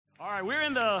right, we're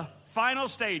in the final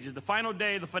stages, the final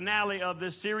day, the finale of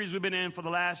this series we've been in for the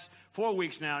last 4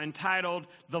 weeks now, entitled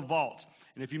The Vault.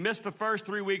 And if you missed the first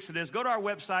 3 weeks of this, go to our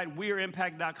website,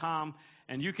 weareimpact.com,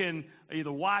 and you can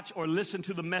either watch or listen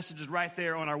to the messages right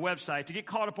there on our website to get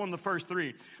caught up on the first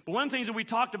 3. But one of the things that we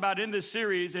talked about in this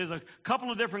series is a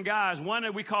couple of different guys. One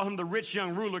that we call him the rich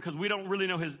young ruler because we don't really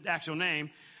know his actual name.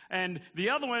 And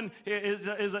the other one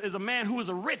is a man who was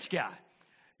a rich guy.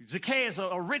 Zacchaeus,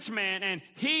 a rich man, and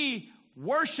he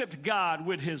worshiped God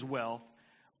with his wealth,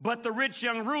 but the rich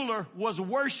young ruler was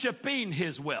worshiping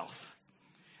his wealth.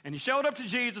 And he showed up to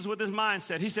Jesus with this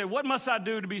mindset. He said, "What must I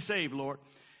do to be saved, Lord?"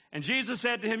 And Jesus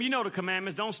said to him, "You know the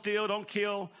commandments. Don't steal, don't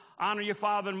kill, honor your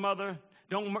father and mother,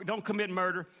 don't commit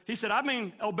murder." He said, "I've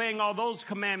been obeying all those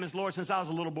commandments, Lord, since I was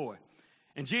a little boy."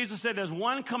 And Jesus said, "There's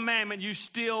one commandment you've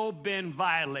still been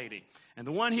violating." And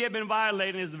the one he had been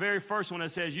violating is the very first one that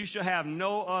says, "You shall have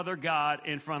no other God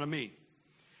in front of me."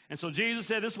 And so Jesus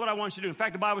said, "This is what I want you to do." In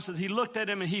fact, the Bible says he looked at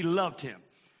him and he loved him.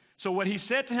 So what he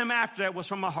said to him after that was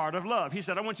from a heart of love. He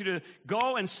said, "I want you to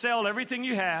go and sell everything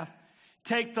you have,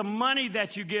 take the money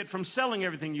that you get from selling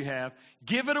everything you have,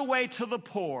 give it away to the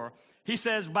poor." He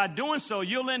says, by doing so,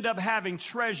 you'll end up having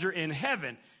treasure in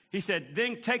heaven. He said,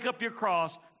 "Then take up your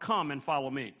cross, come and follow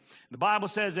me." The Bible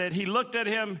says that he looked at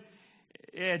him,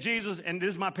 Jesus, and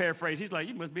this is my paraphrase. He's like,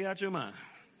 "You must be out your mind."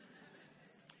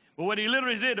 But what he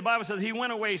literally did, the Bible says he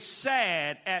went away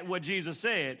sad at what Jesus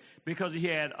said because he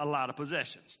had a lot of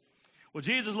possessions. Well,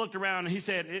 Jesus looked around and he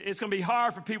said, it's going to be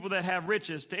hard for people that have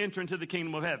riches to enter into the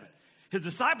kingdom of heaven. His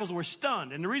disciples were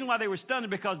stunned. And the reason why they were stunned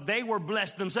is because they were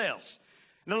blessed themselves.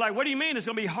 And they're like, "What do you mean it's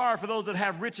going to be hard for those that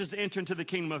have riches to enter into the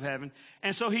kingdom of heaven?"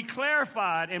 And so he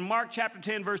clarified in Mark chapter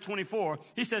 10, verse 24.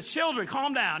 He says, "Children,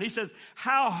 calm down." He says,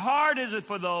 "How hard is it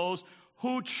for those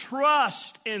who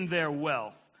trust in their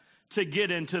wealth to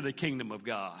get into the kingdom of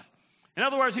God?" In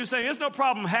other words, he was saying, it's no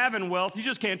problem having wealth. You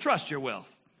just can't trust your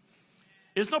wealth.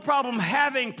 It's no problem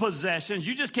having possessions.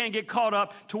 You just can't get caught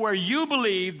up to where you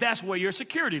believe that's where your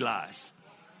security lies.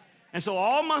 And so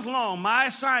all month long, my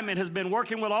assignment has been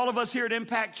working with all of us here at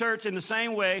Impact Church in the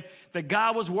same way that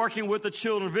God was working with the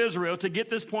children of Israel to get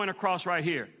this point across right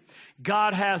here.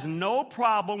 God has no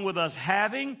problem with us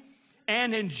having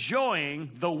and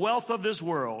enjoying the wealth of this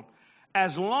world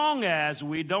as long as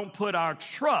we don't put our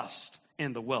trust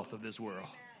in the wealth of this world.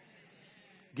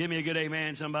 Give me a good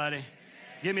amen, somebody.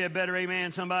 Give me a better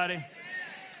amen, somebody.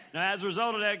 Now, as a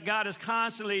result of that, God is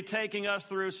constantly taking us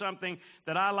through something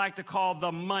that I like to call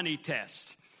the money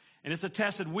test. And it's a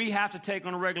test that we have to take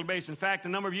on a regular basis. In fact, a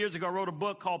number of years ago, I wrote a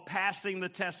book called Passing the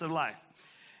Test of Life.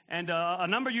 And a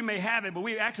number of you may have it, but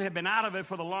we actually have been out of it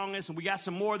for the longest, and we got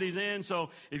some more of these in.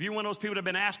 So if you're one of those people that have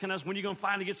been asking us, when are you going to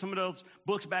finally get some of those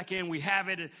books back in, we have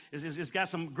it. It's got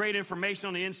some great information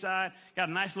on the inside. Got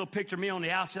a nice little picture of me on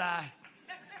the outside.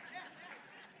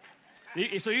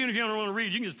 So even if you don't want to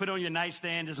read, you can just put it on your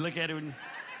nightstand, just look at it.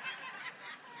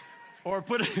 Or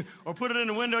put it in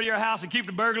the window of your house and keep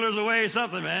the burglars away or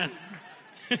something, man.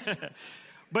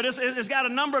 But it's got a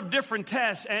number of different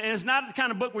tests, and it's not the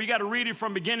kind of book where you got to read it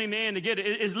from beginning to end to get it.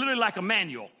 It's literally like a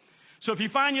manual. So if you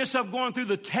find yourself going through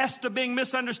the test of being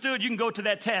misunderstood, you can go to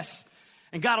that test,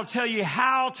 and God will tell you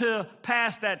how to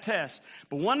pass that test.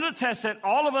 But one of the tests that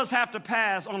all of us have to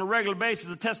pass on a regular basis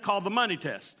is a test called the money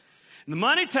test. And the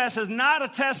money test is not a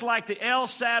test like the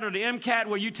LSAT or the MCAT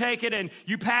where you take it and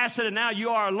you pass it and now you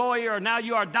are a lawyer or now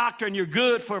you are a doctor and you're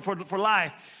good for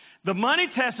life. The money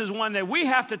test is one that we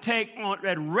have to take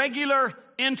at regular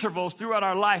intervals throughout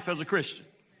our life as a Christian.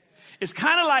 It's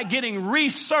kind of like getting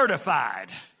recertified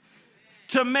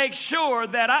to make sure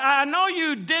that I know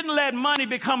you didn't let money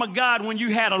become a god when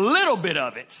you had a little bit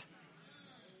of it.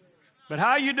 But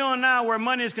how are you doing now where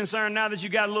money is concerned, now that you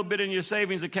got a little bit in your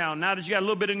savings account, now that you got a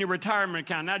little bit in your retirement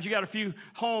account, now that you got a few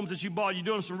homes that you bought, you're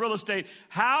doing some real estate.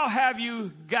 How have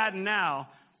you gotten now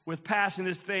with passing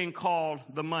this thing called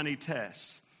the money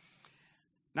test?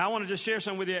 Now, I want to just share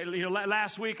something with you. You know,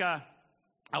 last week I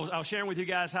was sharing with you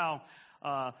guys how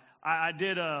I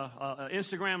did a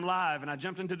Instagram Live, and I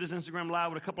jumped into this Instagram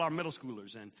Live with a couple of our middle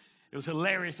schoolers, and it was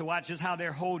hilarious to watch just how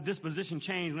their whole disposition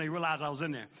changed when they realized I was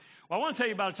in there. Well, I want to tell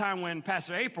you about a time when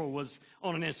Pastor April was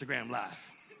on an Instagram Live.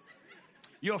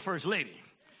 Your first lady.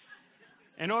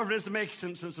 In order for this to make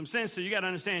some sense to you, got to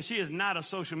understand she is not a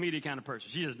social media kind of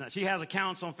person. She is not. She has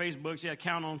accounts on Facebook. She has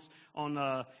accounts on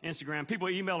Instagram. People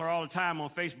email her all the time on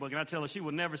Facebook, and I tell her she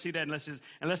will never see that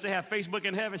unless they have Facebook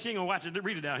in heaven. She ain't gonna watch it,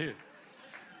 read it down here.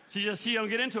 She don't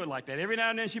get into it like that. Every now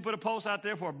and then she put a post out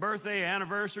there for a birthday,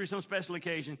 anniversary, some special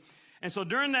occasion. And so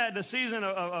during the season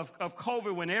of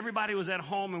COVID, when everybody was at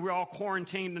home and we were all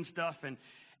quarantined and stuff, and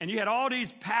And you had all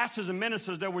these pastors and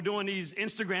ministers that were doing these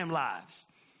Instagram lives.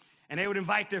 And they would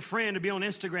invite their friend to be on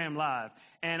Instagram Live.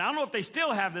 And I don't know if they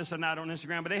still have this or not on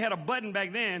Instagram, but they had a button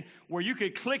back then where you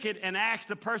could click it and ask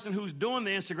the person who's doing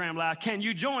the Instagram Live, can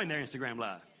you join their Instagram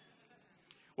Live?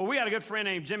 Well, we had a good friend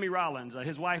named Jimmy Rollins.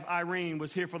 His wife, Irene,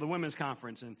 was here for the women's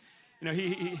conference. And, you know,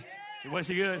 he was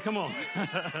he good? Come on.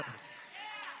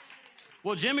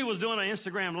 Well, Jimmy was doing an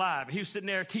Instagram Live. He was sitting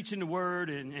there teaching the word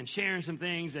and sharing some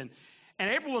things. And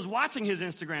April was watching his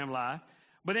Instagram Live.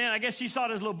 But then I guess she saw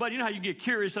this little button. You know how you get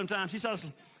curious sometimes? She saw this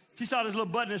little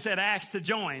button that said ask to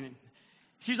join.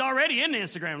 She's already in the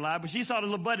Instagram Live, but she saw the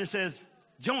little button that says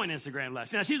join Instagram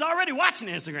Live. Now, she's already watching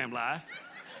the Instagram Live.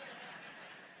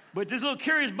 But this little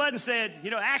curious button said, you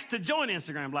know, ask to join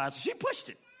Instagram Live. So she pushed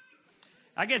it.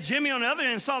 I guess Jimmy on the other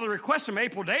end saw the request from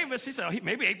April Davis. He said, oh,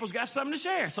 maybe April's got something to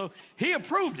share. So he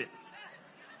approved it.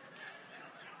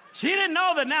 She didn't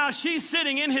know that now she's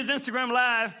sitting in his Instagram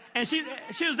Live, and she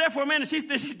was there for a minute. She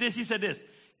said this,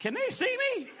 can they see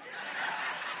me?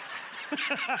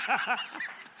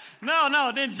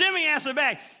 No. Then Jimmy answered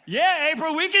back, yeah,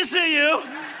 April, we can see you.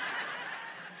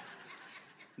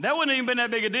 That wouldn't have even been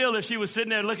that big a deal if she was sitting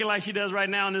there looking like she does right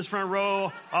now in this front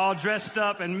row, all dressed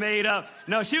up and made up.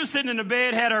 No, she was sitting in the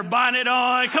bed, had her bonnet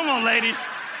on. Come on, ladies.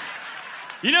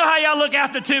 You know how y'all look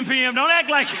after 10 p.m. Don't act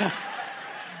like...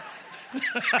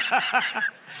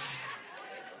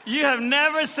 You have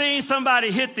never seen somebody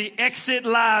hit the exit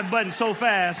live button so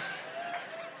fast.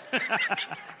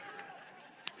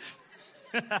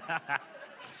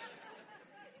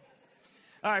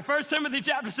 All right, 1 Timothy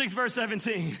chapter 6, verse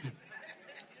 17.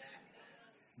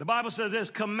 The Bible says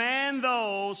this, command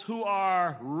those who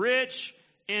are rich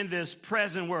in this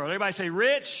present world. Everybody say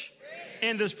rich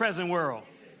in this present world.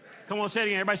 Come on, say it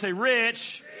again. Everybody say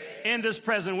rich in this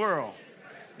present world.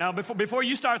 Now, before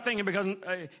you start thinking, because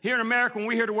here in America, when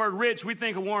we hear the word rich, we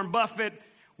think of Warren Buffett.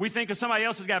 We think of somebody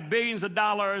else that's got billions of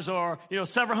dollars or, you know,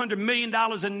 several $100 million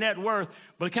in net worth.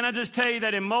 But can I just tell you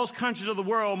that in most countries of the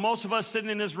world, most of us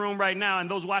sitting in this room right now and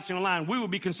those watching online, we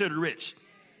would be considered rich.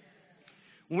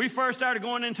 When we first started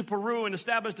going into Peru and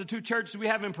established the 2 churches we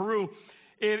have in Peru,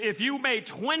 if you made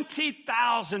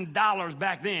 $20,000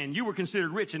 back then, you were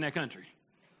considered rich in that country.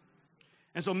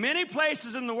 And so many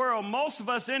places in the world, most of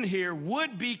us in here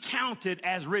would be counted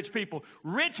as rich people.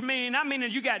 Rich meaning, not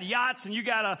meaning you got yachts and you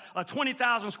got a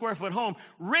 20,000 square foot home.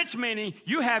 Rich meaning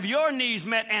you have your needs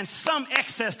met and some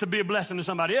excess to be a blessing to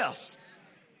somebody else.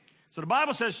 So the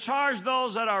Bible says, charge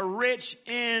those that are rich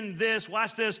in this,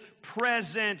 watch this,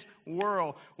 present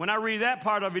world. When I read that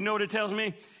part of it, you know what it tells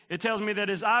me? It tells me that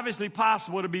it's obviously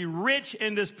possible to be rich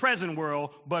in this present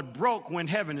world, but broke when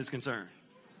heaven is concerned.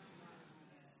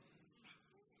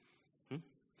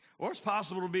 Or it's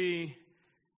possible to be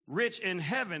rich in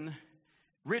heaven,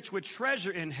 rich with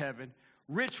treasure in heaven,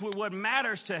 rich with what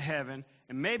matters to heaven,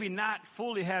 and maybe not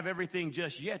fully have everything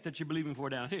just yet that you're believing for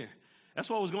down here.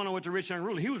 That's what was going on with the rich young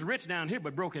ruler. He was rich down here,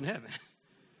 but broke in heaven.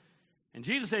 And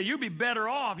Jesus said, you'll be better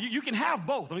off. You can have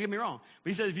both, don't get me wrong. But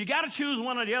he said, if you got to choose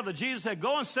one or the other, Jesus said,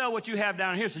 go and sell what you have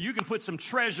down here so you can put some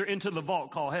treasure into the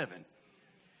vault called heaven.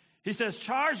 He says,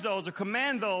 charge those or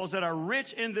command those that are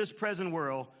rich in this present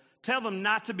world. Tell them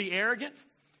not to be arrogant.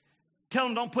 Tell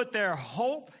them don't put their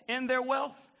hope in their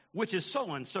wealth, which is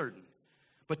so uncertain.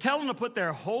 But tell them to put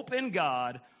their hope in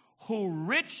God, who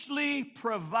richly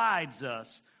provides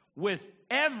us with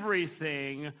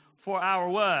everything for our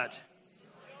what?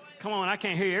 Come on, I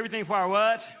can't hear you. Everything for our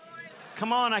what?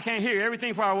 Come on, I can't hear you.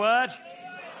 Everything for our what?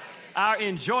 Our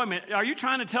enjoyment. Are you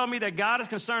trying to tell me that God is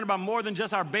concerned about more than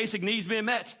just our basic needs being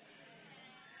met?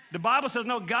 The Bible says,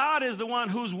 no, God is the one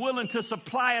who's willing to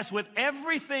supply us with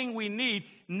everything we need,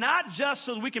 not just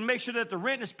so that we can make sure that the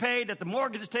rent is paid, that the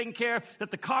mortgage is taken care of,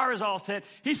 that the car is all set.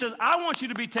 He says, I want you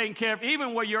to be taken care of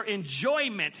even where your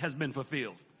enjoyment has been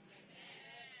fulfilled.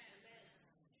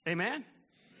 Amen?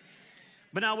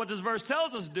 But now what this verse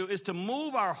tells us to do is to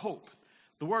move our hope.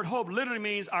 The word hope literally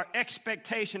means our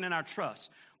expectation and our trust.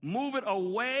 Move it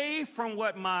away from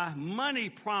what my money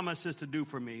promises to do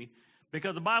for me,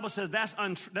 because the Bible says that's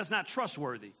not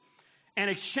trustworthy. And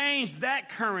exchange that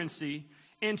currency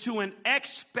into an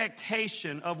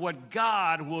expectation of what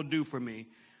God will do for me,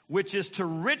 which is to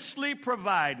richly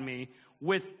provide me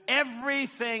with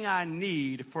everything I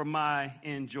need for my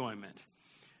enjoyment.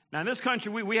 Now, in this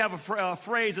country, we have a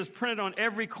phrase that's printed on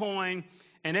every coin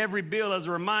and every bill as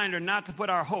a reminder not to put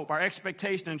our hope, our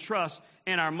expectation, and trust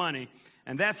in our money.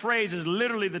 And that phrase is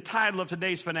literally the title of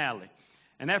today's finale.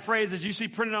 And that phrase that you see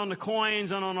printed on the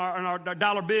coins and on our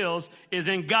dollar bills is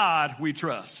in God we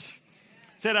trust.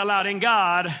 Say it out loud. In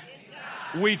God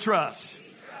we trust.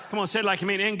 Come on, say it like you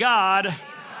mean. In God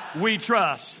we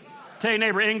trust. Tell your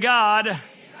neighbor, in God.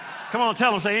 Come on,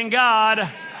 tell them, say, in God,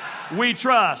 we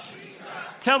trust.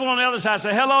 Tell them on the other side,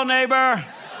 say, hello, neighbor.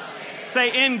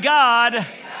 Say, in God,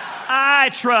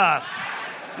 I trust.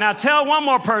 Now tell one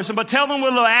more person, but tell them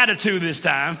with a little attitude this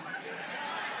time.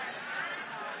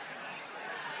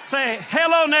 Say,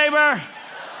 hello, neighbor.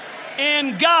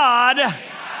 In God,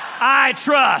 I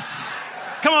trust.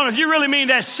 Come on, if you really mean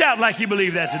that, shout like you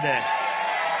believe that today.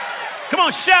 Come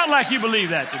on, shout like you believe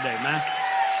that today, man.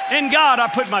 In God, I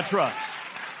put my trust.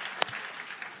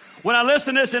 When I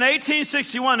listened to this in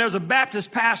 1861, there was a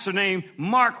Baptist pastor named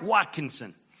Mark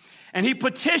Watkinson. And he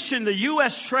petitioned the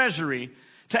U.S. Treasury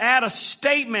to add a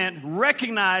statement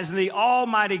recognizing the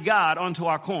Almighty God onto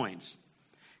our coins.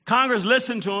 Congress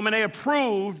listened to him and they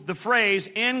approved the phrase,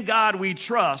 in God we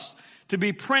trust, to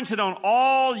be printed on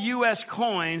all U.S.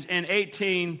 coins in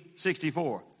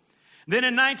 1864. Then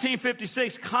in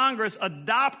 1956, Congress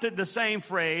adopted the same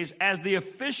phrase as the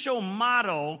official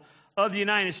motto of the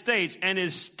United States and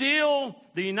is still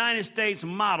the United States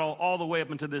motto all the way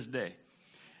up until this day.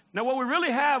 Now, what we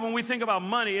really have when we think about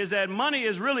money is that money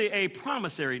is really a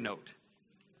promissory note.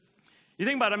 You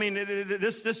think about it, I mean,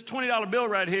 this $20 bill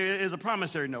right here is a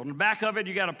promissory note. On the back of it,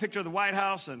 you got a picture of the White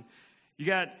House, and you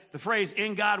got the phrase,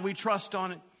 in God we trust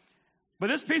on it. But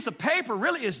this piece of paper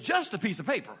really is just a piece of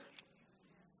paper.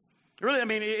 Really, I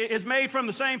mean, it's made from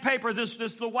the same paper as this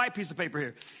little white piece of paper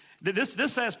here.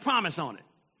 This says promise on it.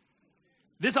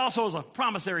 This also is a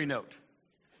promissory note.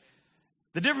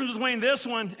 The difference between this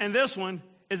one and this one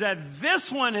is that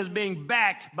this one is being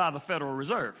backed by the Federal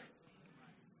Reserve.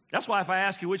 That's why if I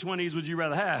ask you which one of these would you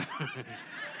rather have,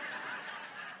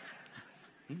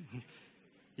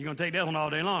 you're going to take that one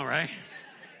all day long, right?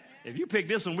 If you pick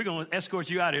this one, we're going to escort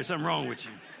you out of here. Something wrong with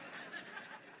you.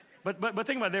 But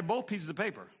think about it. They're both pieces of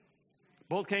paper.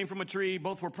 Both came from a tree.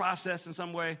 Both were processed in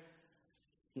some way.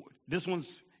 This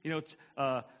one's,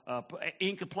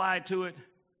 ink applied to it.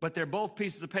 But they're both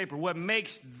pieces of paper. What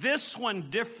makes this one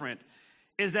different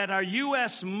is that our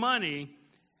U.S. money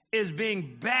is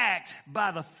being backed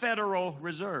by the Federal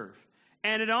Reserve.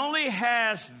 And it only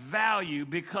has value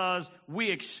because we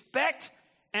expect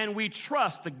and we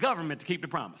trust the government to keep the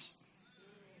promise.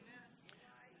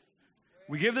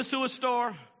 We give this to a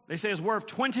store. They say it's worth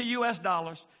 $20 US.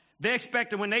 They expect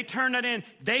that when they turn that in,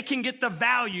 they can get the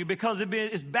value because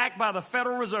it's backed by the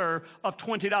Federal Reserve of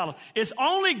 $20. It's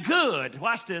only good,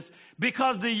 watch this,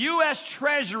 because the U.S.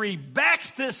 Treasury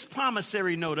backs this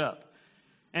promissory note up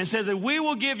and says that we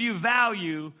will give you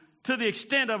value to the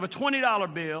extent of a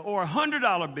 $20 bill or a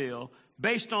 $100 bill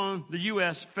based on the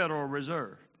U.S. Federal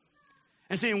Reserve.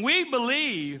 And see, we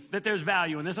believe that there's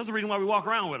value in this. That's the reason why we walk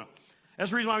around with them.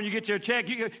 That's the reason why when you get your check,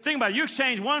 think about it, you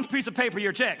exchange one piece of paper,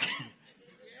 your check,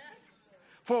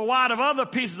 for a wad of other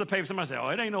pieces of paper. Somebody say, oh,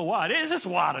 it ain't no wad. Is this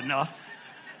wad enough?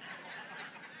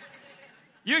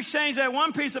 You exchange that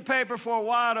one piece of paper for a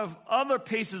wad of other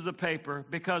pieces of paper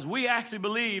because we actually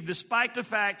believe, despite the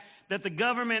fact that the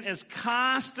government is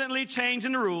constantly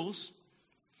changing the rules,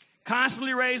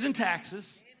 constantly raising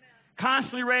taxes,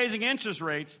 constantly raising interest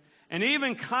rates, and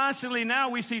even constantly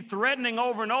now we see threatening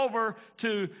over and over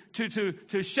to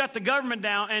shut the government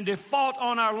down and default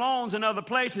on our loans in other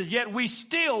places, yet we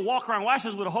still walk around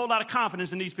Washington with a whole lot of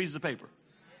confidence in these pieces of paper.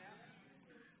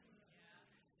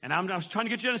 And I'm trying to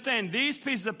get you to understand, these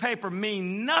pieces of paper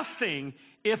mean nothing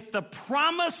if the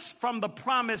promise from the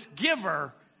promise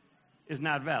giver is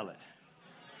not valid.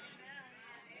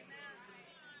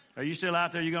 Are you still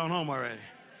out there? You going home already?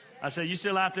 I said, you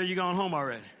still out there? You going home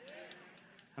already?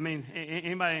 I mean,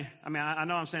 anybody, I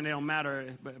know I'm saying they don't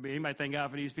matter, but anybody thank God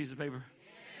for these pieces of paper?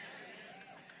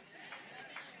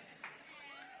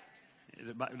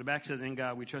 The back says, in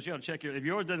God we trust. You ought to check if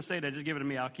yours doesn't say that, just give it to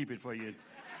me. I'll keep it for you.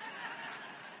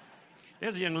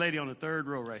 There's a young lady on the third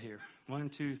row right here. 1,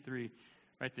 2, 3,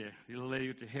 right there. The little lady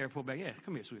with the hair pulled back. Yeah,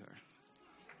 come here, sweetheart.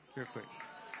 Real quick.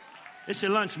 It's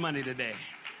your lunch money today.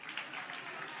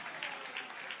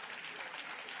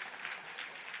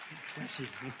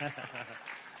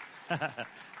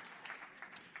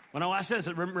 When I watch this,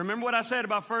 remember what I said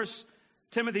about 1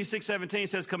 Timothy 6:17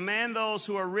 says, command those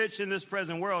who are rich in this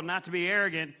present world not to be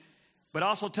arrogant, but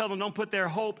also tell them don't put their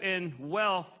hope in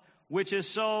wealth, which is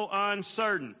so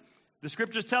uncertain. The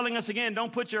scripture's telling us again,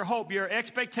 don't put your hope, your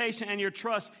expectation, and your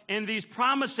trust in these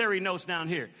promissory notes down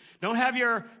here. Don't have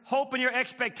your hope and your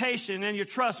expectation and your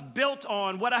trust built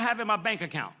on what I have in my bank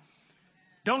account.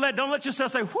 Don't let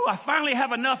yourself say, whew, I finally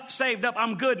have enough saved up.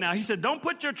 I'm good now. He said, don't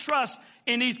put your trust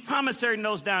in these promissory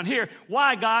notes down here.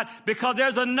 Why, God? Because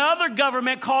there's another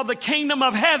government called the kingdom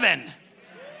of heaven.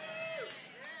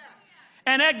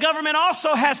 And that government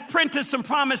also has printed some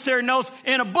promissory notes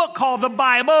in a book called the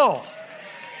Bible.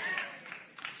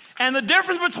 And the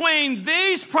difference between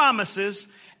these promises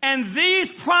and these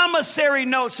promissory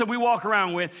notes that we walk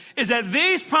around with is that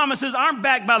these promises aren't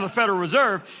backed by the Federal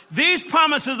Reserve. These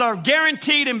promises are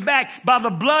guaranteed and backed by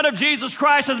the blood of Jesus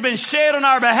Christ has been shed on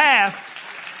our behalf.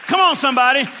 Come on,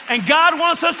 somebody. And God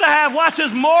wants us to have, watch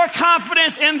this, more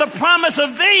confidence in the promise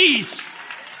of these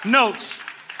notes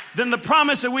than the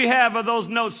promise that we have of those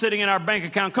notes sitting in our bank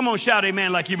account. Come on, shout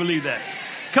amen like you believe that.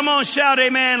 Come on, shout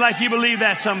amen like you believe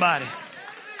that, somebody.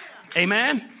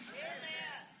 Amen.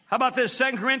 How about this?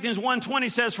 2 Corinthians 1:20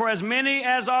 says, for as many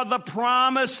as are the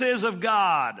promises of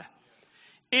God,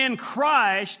 in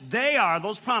Christ, they are,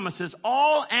 those promises,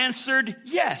 all answered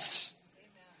yes.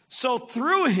 So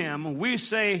through him, we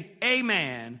say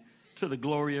amen to the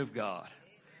glory of God.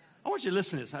 I want you to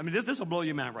listen to this. I mean, this will blow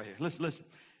your mind right here. Listen.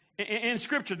 In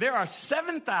Scripture, there are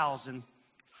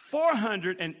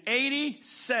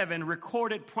 7,487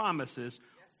 recorded promises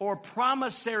or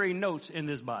promissory notes in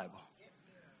this Bible.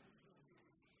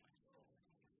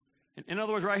 In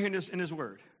other words, right here in this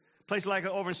word, place like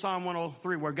over in Psalm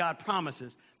 103 where God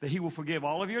promises that he will forgive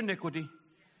all of your iniquity,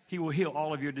 he will heal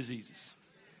all of your diseases.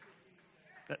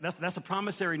 That's a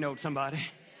promissory note, somebody.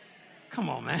 Come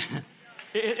on, man.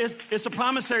 It's a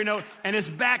promissory note, and it's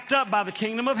backed up by the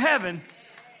kingdom of heaven.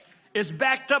 It's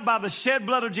backed up by the shed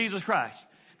blood of Jesus Christ.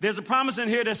 There's a promise in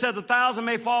here that says 1,000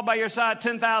 may fall by your side,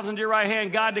 10,000 to your right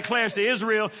hand. God declares to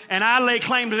Israel, and I lay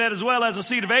claim to that as well as the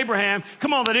seed of Abraham.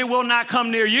 Come on, that it will not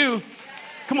come near you.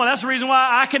 Come on, that's the reason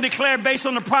why I can declare based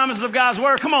on the promises of God's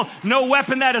word. Come on, no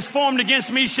weapon that is formed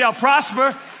against me shall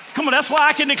prosper. Come on, that's why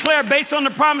I can declare based on the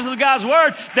promises of God's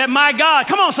word that my God,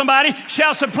 come on somebody,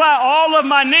 shall supply all of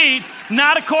my need,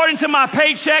 not according to my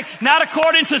paycheck, not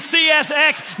according to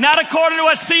CSX, not according to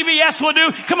what CBS will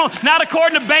do, come on, not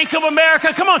according to Bank of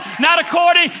America, come on, not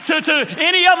according to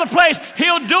any other place.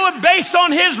 He'll do it based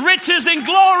on his riches and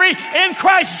glory in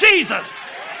Christ Jesus.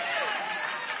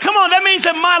 Come on, that means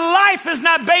that my life is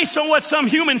not based on what some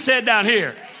human said down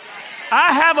here.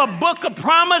 I have a book of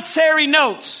promissory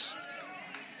notes.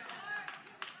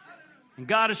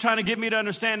 God is trying to get me to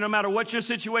understand no matter what your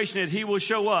situation is, he will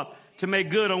show up to make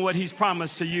good on what he's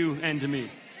promised to you and to me.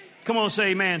 Come on, say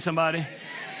amen, somebody. Amen.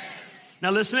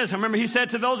 Now listen to this. Remember, he said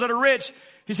to those that are rich,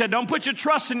 he said, don't put your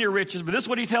trust in your riches, but this is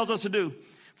what he tells us to do.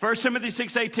 1 Timothy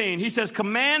 6:18, he says,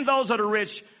 command those that are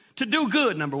rich to do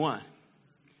good, number one.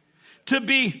 To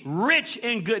be rich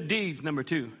in good deeds, number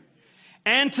two.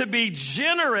 And to be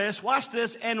generous, watch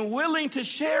this, and willing to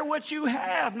share what you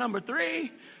have, number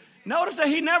three. Notice that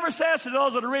he never says to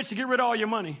those that are rich to get rid of all your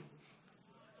money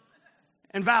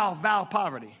and vow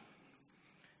poverty.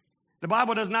 The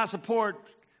Bible does not support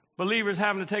believers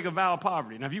having to take a vow of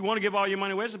poverty. Now, if you want to give all your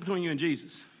money away, it's between you and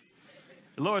Jesus.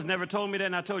 The Lord has never told me that,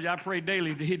 and I told you I pray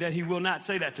daily that he will not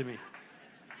say that to me.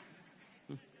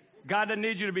 God doesn't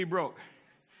need you to be broke.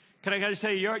 Can I just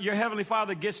tell you, your Heavenly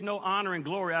Father gets no honor and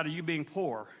glory out of you being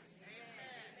poor.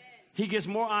 He gets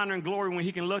more honor and glory when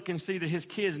he can look and see that his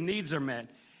kids' needs are met.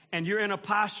 And you're in a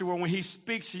posture where when he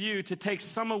speaks to you to take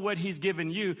some of what he's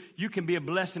given you, you can be a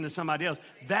blessing to somebody else.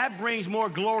 That brings more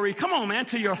glory, come on, man,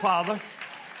 to your Father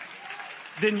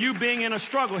than you being in a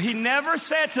struggle. He never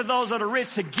said to those that are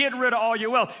rich to get rid of all your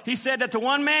wealth. He said that to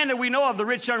one man that we know of, the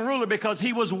rich young ruler, because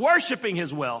he was worshiping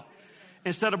his wealth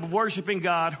instead of worshiping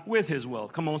God with his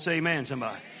wealth. Come on, say amen,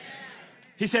 somebody.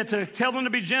 He said to tell them to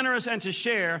be generous and to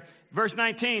share. Verse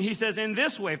 19, he says, in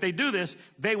this way, if they do this,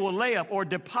 they will lay up or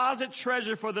deposit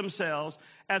treasure for themselves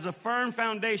as a firm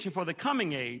foundation for the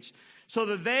coming age so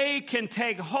that they can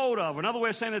take hold of. In other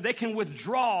words, saying that they can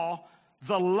withdraw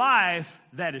the life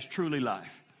that is truly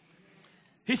life.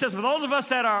 He says, for those of us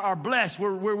that are blessed,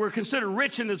 we're considered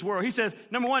rich in this world. He says,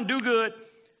 number one, do good.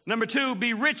 Number two,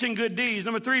 be rich in good deeds.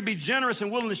 Number three, be generous and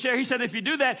willing to share. He said, if you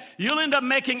do that, you'll end up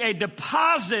making a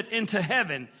deposit into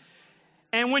heaven.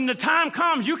 And when the time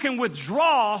comes, you can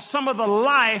withdraw some of the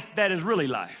life that is really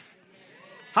life.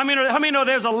 How many know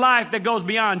there's a life that goes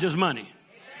beyond just money?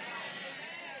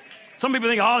 Some people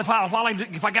think, oh,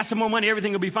 if I got some more money,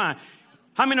 everything will be fine.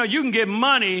 How many know you can get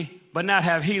money but not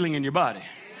have healing in your body?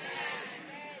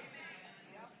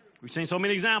 We've seen so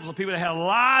many examples of people that had a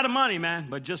lot of money, man,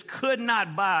 but just could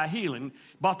not buy healing.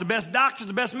 Bought the best doctors,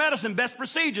 the best medicine, best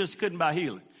procedures, couldn't buy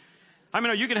healing. I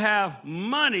mean, you can have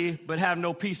money, but have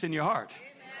no peace in your heart.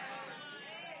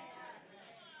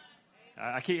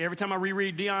 Every time I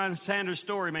reread Deion Sanders'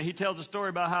 story, man, he tells a story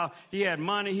about how he had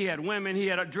money, he had women, he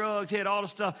had drugs, he had all the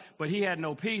stuff, but he had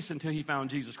no peace until he found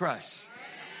Jesus Christ.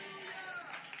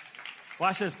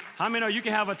 Watch this. How many know you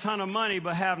can have a ton of money,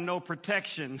 but have no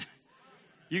protection?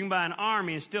 You can buy an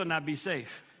army and still not be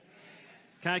safe.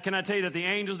 Can I tell you that the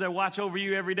angels that watch over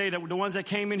you every day, that the ones that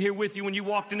came in here with you when you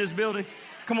walked in this building,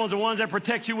 come on, the ones that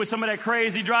protect you with some of that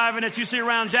crazy driving that you see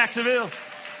around Jacksonville?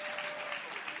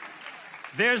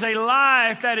 There's a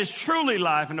life that is truly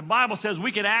life, and the Bible says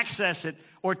we can access it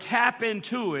or tap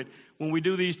into it when we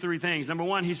do these three things. Number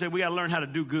one, he said we got to learn how to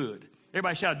do good.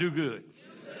 Everybody shout, do good.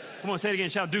 Come on, say it again,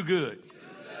 shout, do good.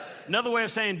 Another way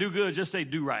of saying do good, just say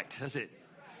do right. That's it.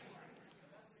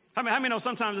 How many know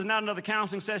sometimes it's not another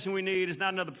counseling session we need, it's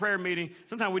not another prayer meeting.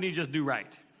 Sometimes we need to just do right.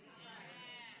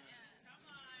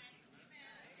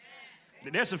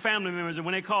 There's some family members that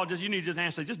when they call, you need to just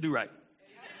answer, just do right.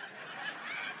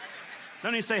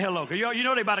 Don't even say hello, because you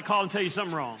know they're about to call and tell you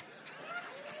something wrong.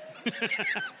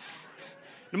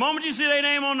 The moment you see their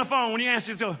name on the phone, when you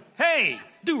answer, you go, hey,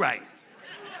 do right.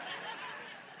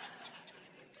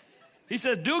 He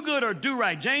says, do good or do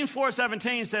right. James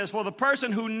 4:17 says, for the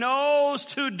person who knows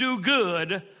to do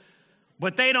good,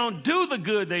 but they don't do the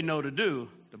good they know to do,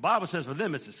 the Bible says for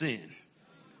them it's a sin.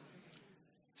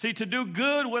 See, to do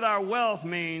good with our wealth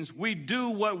means we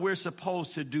do what we're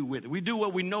supposed to do with it. We do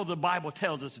what we know the Bible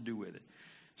tells us to do with it.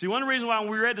 See, one of the reasons why when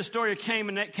we read the story of Cain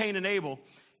and Abel,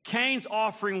 Cain's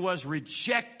offering was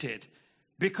rejected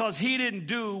because he didn't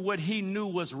do what he knew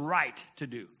was right to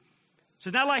do. So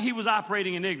it's not like he was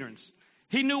operating in ignorance.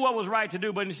 He knew what was right to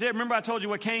do, but instead, remember I told you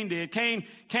what Cain did. Cain,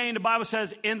 the Bible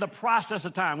says, in the process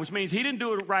of time, which means he didn't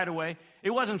do it right away.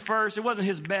 It wasn't first. It wasn't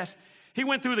his best. He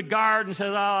went through the garden and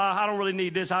says, I don't really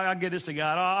need this. I'll give this to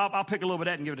God. I'll pick a little bit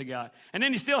of that and give it to God. And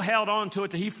then he still held on to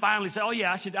it till he finally said, oh,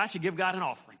 yeah, I should give God an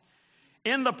offering.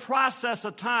 In the process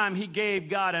of time, he gave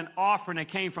God an offering that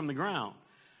came from the ground.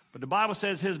 But the Bible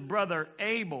says his brother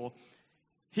Abel,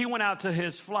 he went out to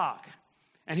his flock.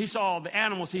 And he saw the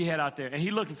animals he had out there. And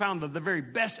he looked and found the very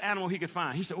best animal he could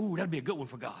find. He said, ooh, that'd be a good one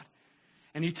for God.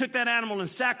 And he took that animal and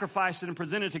sacrificed it and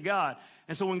presented it to God.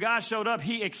 And so when God showed up,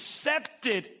 he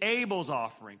accepted Abel's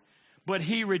offering. But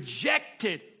he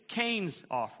rejected Cain's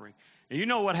offering. And you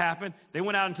know what happened? They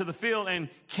went out into the field and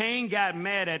Cain got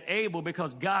mad at Abel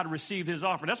because God received his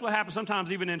offering. That's what happens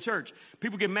sometimes even in church.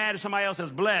 People get mad at somebody else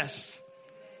that's blessed.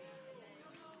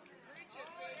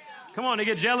 Come on, they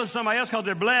get jealous of somebody else because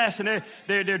they're blessed and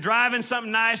they're driving something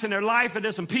nice in their life and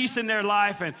there's some peace in their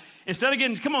life. And instead of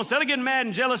getting mad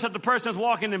and jealous at the person that's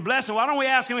walking in blessing, why don't we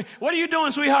ask him, what are you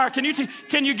doing, sweetheart? Can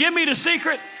you give me the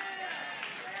secret?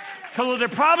 Because what they're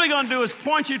probably going to do is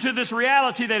point you to this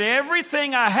reality that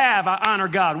everything I have, I honor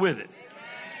God with it.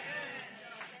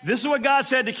 This is what God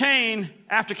said to Cain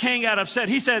after Cain got upset.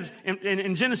 He says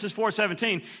in Genesis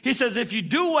 4:17, he says, if you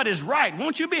do what is right,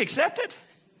 won't you be accepted?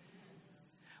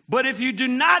 But if you do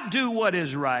not do what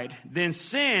is right, then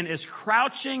sin is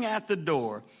crouching at the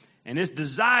door and its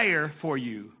desire for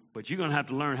you. But you're going to have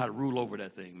to learn how to rule over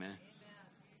that thing, man.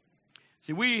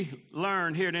 See, we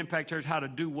learn here at Impact Church how to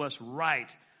do what's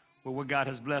right with what God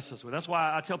has blessed us with. That's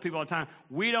why I tell people all the time,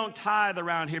 we don't tithe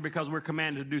around here because we're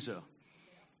commanded to do so.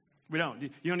 We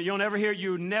don't. You'll never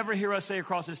hear us say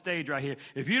across this stage right here,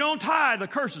 if you don't tithe, the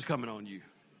curse is coming on you.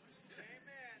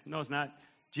 No, it's not.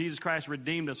 Jesus Christ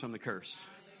redeemed us from the curse.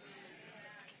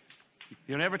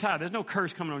 You don't ever tithe. There's no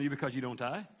curse coming on you because you don't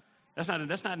tithe. That's not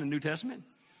in the New Testament.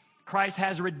 Christ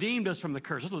has redeemed us from the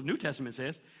curse. That's what the New Testament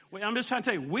says. I'm just trying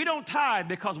to tell you, we don't tithe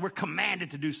because we're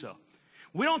commanded to do so.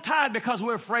 We don't tithe because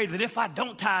we're afraid that if I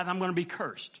don't tithe, I'm going to be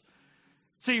cursed.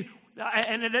 See,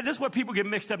 and this is where people get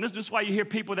mixed up. This is why you hear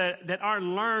people that aren't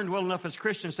learned well enough as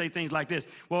Christians say things like this.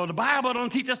 Well, the Bible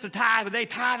don't teach us to tithe, but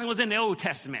tithing was in the Old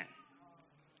Testament.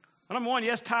 Well, number one,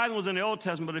 yes, tithing was in the Old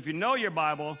Testament, but if you know your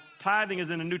Bible, tithing is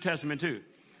in the New Testament too.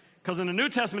 Because in the New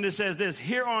Testament it says this,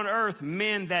 here on earth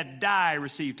men that die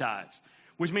receive tithes.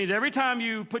 Which means every time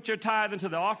you put your tithe into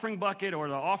the offering bucket or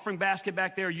the offering basket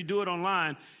back there, you do it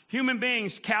online, human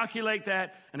beings calculate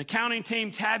that, an accounting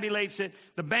team tabulates it,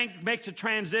 the bank makes a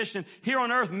transition. Here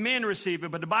on earth men receive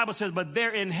it, but the Bible says, but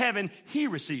there in heaven he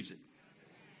receives it.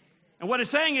 And what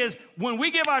it's saying is, when we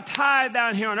give our tithe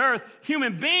down here on earth,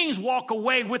 human beings walk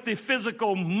away with the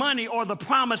physical money or the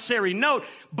promissory note.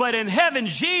 But in heaven,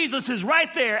 Jesus is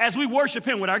right there as we worship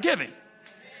him with our giving.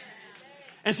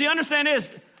 And see, understand this,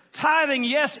 tithing,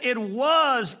 yes, it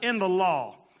was in the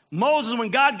law. Moses, when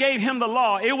God gave him the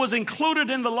law, it was included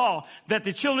in the law that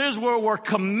the children of Israel were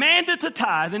commanded to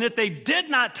tithe. And if they did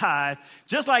not tithe,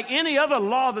 just like any other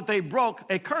law that they broke,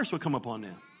 a curse would come upon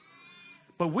them.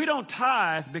 But we don't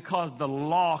tithe because the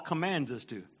law commands us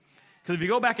to. Because if you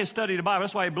go back and study the Bible,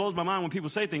 that's why it blows my mind when people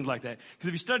say things like that. Because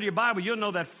if you study your Bible, you'll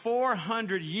know that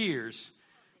 400 years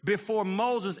before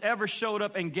Moses ever showed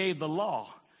up and gave the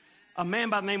law, a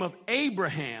man by the name of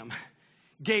Abraham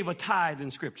gave a tithe in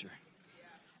Scripture.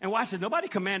 And why? I said, nobody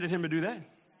commanded him to do that.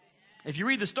 If you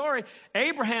read the story,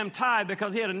 Abraham tithed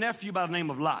because he had a nephew by the name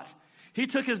of Lot. He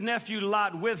took his nephew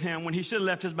Lot with him when he should have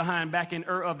left his behind back in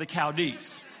Ur of the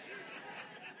Chaldees.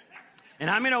 And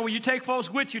I mean, when you take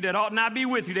folks with you that ought not be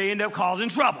with you, they end up causing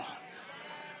trouble.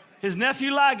 His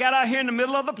nephew Lot got out here in the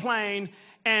middle of the plain,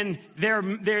 and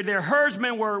their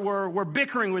herdsmen were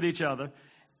bickering with each other.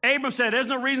 Abram said, there's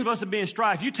no reason for us to be in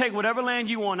strife. You take whatever land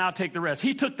you want, I'll take the rest.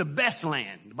 He took the best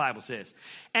land, the Bible says.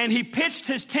 And he pitched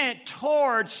his tent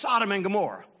towards Sodom and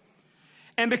Gomorrah.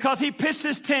 And because he pitched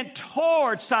his tent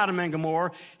towards Sodom and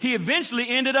Gomorrah, he eventually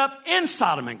ended up in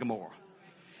Sodom and Gomorrah.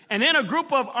 And then a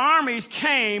group of armies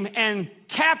came and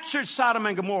captured Sodom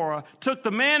and Gomorrah, took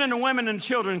the men and the women and the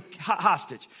children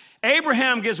hostage.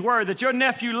 Abraham gets word that your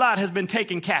nephew Lot has been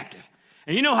taken captive.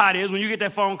 And you know how it is when you get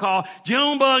that phone call,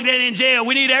 Junebug, they're in jail.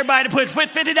 We need everybody to put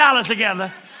 $50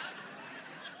 together.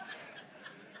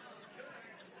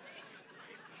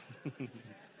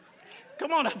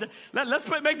 Come on, let's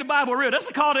make the Bible real. That's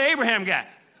the call that Abraham got.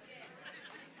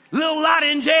 Little Lot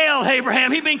in jail,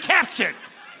 Abraham. He's been captured.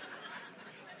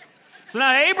 So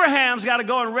now Abraham's got to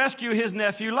go and rescue his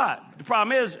nephew Lot. The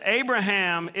problem is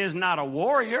Abraham is not a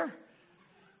warrior.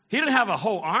 He didn't have a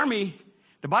whole army.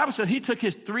 The Bible says he took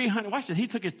his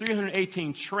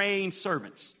 318 trained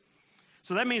servants.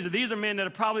 So that means that these are men that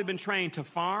have probably been trained to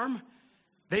farm.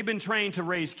 They've been trained to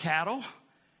raise cattle.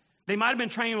 They might have been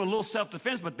trained with a little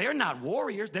self-defense, but they're not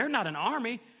warriors. They're not an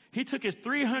army. He took his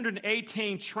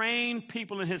 318 trained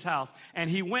people in his house, and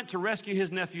he went to rescue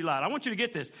his nephew Lot. I want you to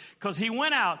get this, because he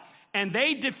went out, and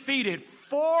they defeated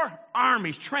 4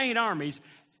 armies, trained armies,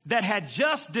 that had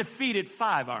just defeated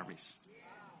 5 armies.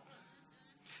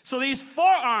 So these 4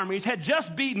 armies had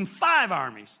just beaten 5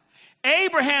 armies.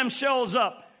 Abraham shows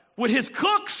up with his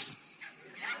cooks.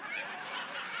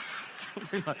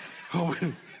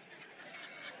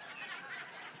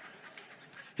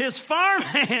 His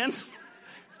farmhands.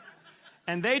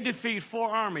 And they defeat 4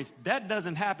 armies. That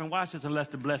doesn't happen, watch this, unless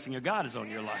the blessing of God is on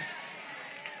your life.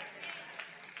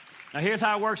 Now here's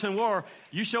how it works in war.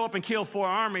 You show up and kill 4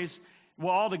 armies.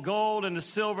 Well, all the gold and the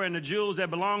silver and the jewels that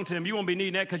belong to them, you won't be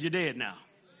needing that because you're dead now.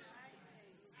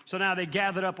 So now they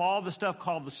gathered up all the stuff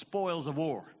called the spoils of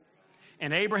war.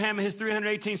 And Abraham and his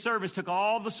 318 servants took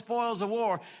all the spoils of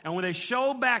war. And when they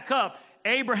showed back up,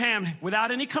 Abraham,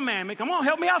 without any commandment, come on,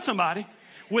 help me out somebody,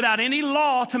 without any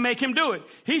law to make him do it,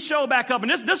 he showed back up.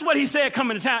 And this is what he said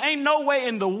coming to town. Ain't no way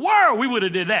in the world we would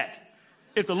have did that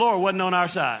if the Lord wasn't on our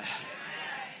side.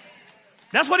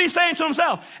 That's what he's saying to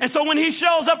himself. And so when he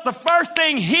shows up, the first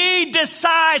thing he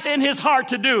decides in his heart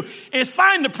to do is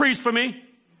find the priest for me.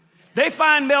 They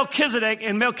find Melchizedek,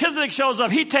 and Melchizedek shows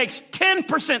up. He takes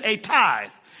 10%, a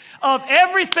tithe, of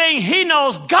everything he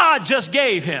knows God just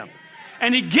gave him.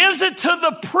 And he gives it to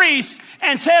the priest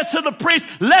and says to the priest,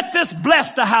 let this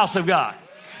bless the house of God.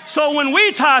 So when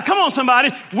we tithe, come on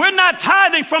somebody, we're not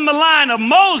tithing from the line of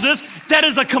Moses, that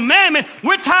is a commandment.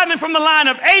 We're tithing from the line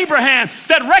of Abraham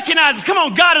that recognizes, come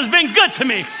on, God has been good to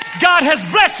me. God has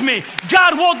blessed me.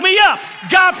 God woke me up.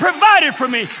 God provided for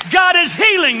me. God is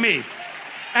healing me.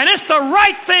 And it's the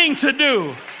right thing to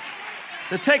do,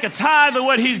 to take a tithe of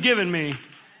what he's given me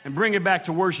and bring it back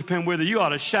to worship him with it. You ought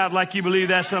to shout like you believe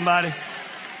that, somebody.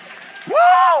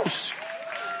 Woo!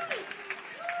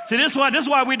 See, this is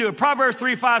why we do it. Proverbs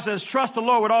 3:5 says, trust the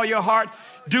Lord with all your heart.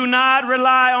 Do not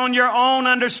rely on your own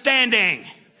understanding.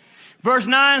 Verse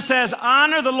 9 says,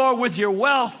 honor the Lord with your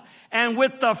wealth and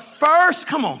with the first,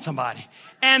 come on somebody,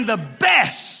 and the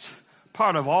best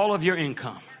part of all of your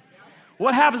income.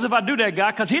 What happens if I do that,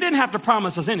 God? Because he didn't have to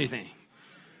promise us anything.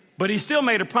 But he still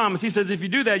made a promise. He says, if you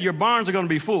do that, your barns are going to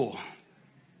be full.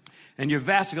 And your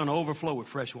vats are going to overflow with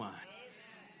fresh wine.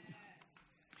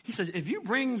 He says, if you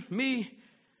bring me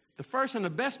the first and the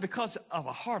best because of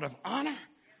a heart of honor,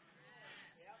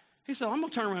 he said, I'm going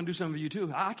to turn around and do something for you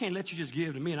too. I can't let you just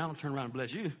give to me and I don't turn around and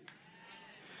bless you.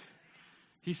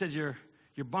 He says, your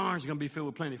barns are going to be filled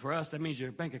with plenty. For us, that means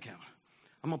your bank account.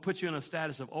 I'm going to put you in a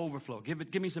status of overflow.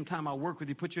 Give me some time. I'll work with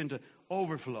you, put you into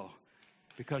overflow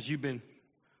because you've been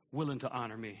willing to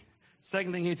honor me.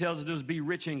 Second thing he tells us to do is be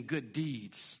rich in good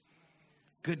deeds.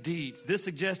 Good deeds. This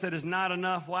suggests that it's not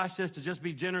enough, watch this, to just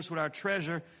be generous with our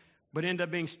treasure, but end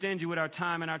up being stingy with our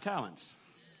time and our talents.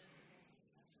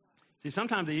 See,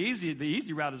 sometimes the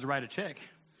easy route is to write a check.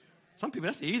 Some people,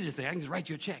 that's the easiest thing. I can just write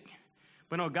you a check.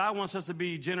 But no, God wants us to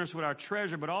be generous with our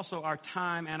treasure, but also our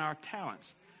time and our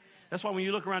talents. That's why when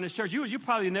you look around this church, you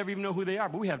probably never even know who they are,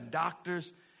 but we have doctors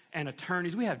and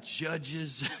attorneys. We have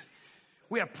judges.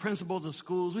 We have principals of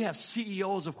schools. We have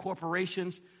CEOs of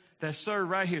corporations that serve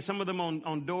right here. Some of them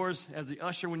on doors as the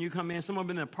usher when you come in. Some of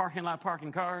them in the parking lot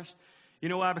parking cars. You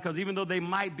know why? Because even though they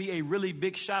might be a really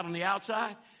big shot on the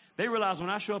outside, They realize when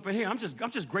I show up in here, I'm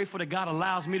just grateful that God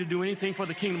allows me to do anything for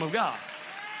the kingdom of God.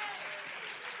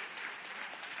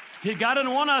 God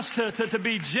doesn't want us to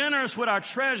be generous with our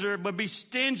treasure, but be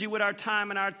stingy with our time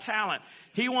and our talent.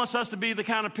 He wants us to be the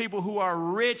kind of people who are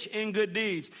rich in good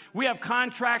deeds. We have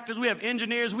contractors, we have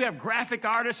engineers, we have graphic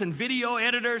artists and video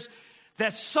editors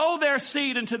that sow their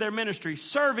seed into their ministry,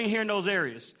 serving here in those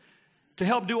areas to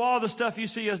help do all the stuff you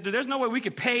see us do. There's no way we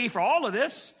could pay for all of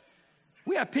this.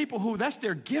 We have people who that's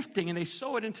their gifting, and they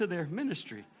sow it into their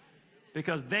ministry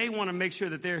because they want to make sure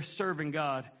that they're serving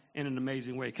God in an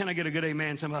amazing way. Can I get a good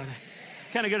amen, somebody?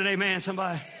 Can I get an amen,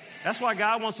 somebody? That's why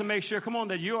God wants to make sure, come on,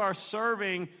 that you are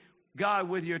serving God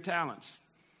with your talents.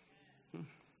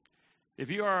 If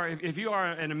you are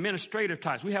an administrative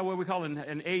type, we have what we call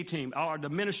an A team, or the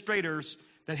administrators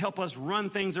that help us run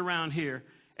things around here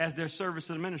as their service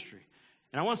to the ministry.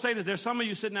 And I want to say this, there's some of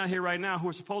you sitting out here right now who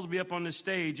are supposed to be up on this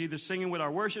stage, either singing with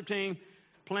our worship team,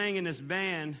 playing in this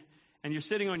band, and you're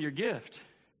sitting on your gift.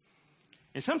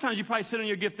 And sometimes you probably sit on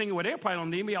your gift thinking, well, they probably don't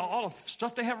need me, all the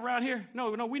stuff they have around here.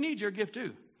 No, we need your gift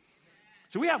too.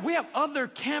 So we have other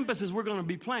campuses we're going to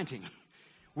be planting.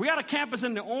 We got a campus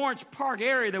in the Orange Park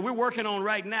area that we're working on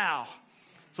right now.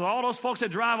 So all those folks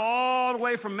that drive all the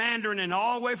way from Mandarin and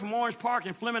all the way from Orange Park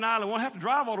and Fleming Island won't have to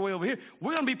drive all the way over here.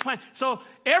 We're going to be planting. So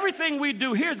everything we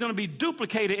do here is going to be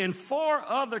duplicated in 4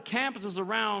 other campuses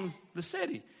around the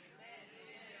city.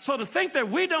 So to think that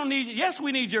we don't need, yes,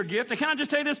 we need your gift. And can I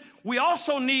just tell you this? We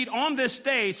also need on this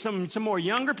stage some more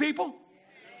younger people.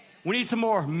 We need some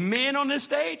more men on this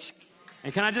stage.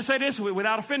 And can I just say this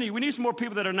without offending you? We need some more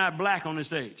people that are not black on this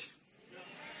stage.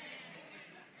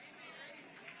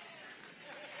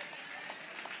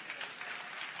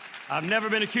 I've never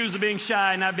been accused of being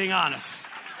shy and not being honest.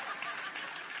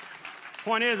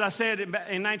 Point is, I said in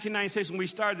 1996 when we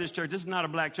started this church, this is not a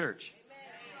black church.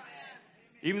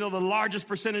 Even though the largest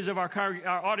percentage of our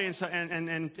audience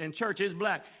and church is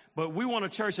black, but we want a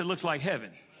church that looks like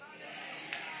heaven.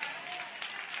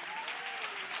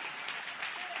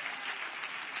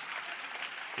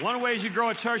 One of the ways you grow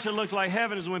a church that looks like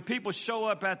heaven is when people show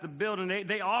up at the building,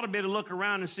 they ought to be able to look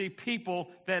around and see people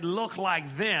that look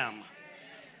like them.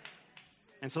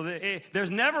 And so there's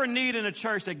never a need in a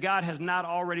church that God has not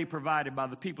already provided by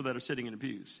the people that are sitting in the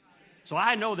pews. So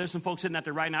I know there's some folks sitting out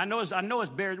there right now. I know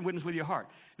it's bearing witness with your heart.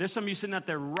 There's some of you sitting out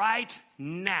there right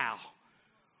now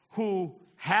who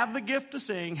have the gift to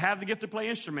sing, have the gift to play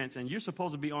instruments, and you're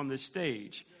supposed to be on this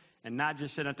stage and not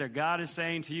just sitting out there. God is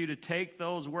saying to you to take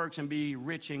those works and be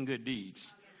rich in good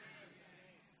deeds.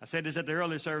 I said this at the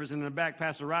earlier service, and in the back,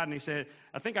 Pastor Rodney said,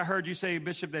 I think I heard you say,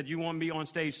 Bishop, that you want me on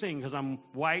stage singing because I'm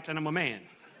white and I'm a man.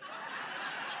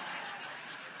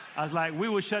 I was like, we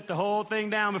will shut the whole thing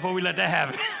down before we let that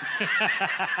happen.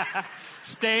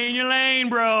 Stay in your lane,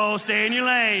 bro. Stay in your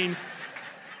lane.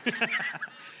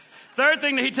 Third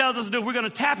thing that he tells us to do, if we're going to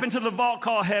tap into the vault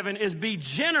called heaven, is be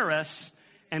generous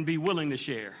and be willing to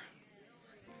share.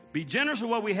 Be generous with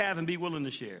what we have and be willing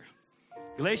to share.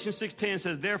 Galatians 6:10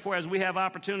 says, therefore, as we have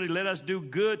opportunity, let us do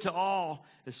good to all,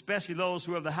 especially those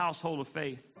who are of the household of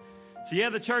faith. So yeah,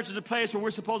 the church is a place where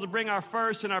we're supposed to bring our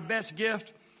first and our best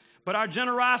gift. But our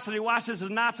generosity, watch this,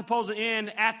 is not supposed to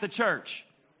end at the church.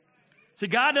 See,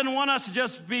 God doesn't want us to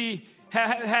just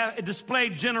display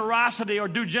generosity or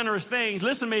do generous things.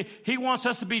 Listen to me, He wants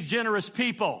us to be generous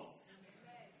people.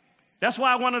 That's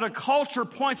why one of the culture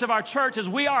points of our church is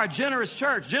we are a generous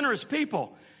church, generous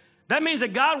people. That means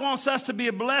that God wants us to be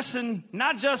a blessing,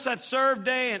 not just at Serve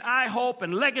Day and I Hope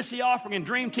and Legacy Offering and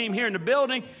Dream Team here in the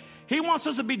building. He wants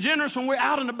us to be generous when we're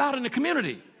out and about in the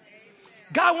community.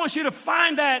 God wants you to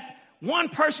find that one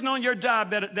person on your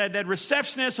job, that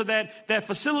receptionist or that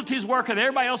facilities worker that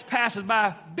everybody else passes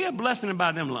by, be a blessing and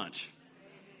buy them lunch.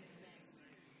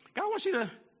 God wants you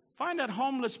to find that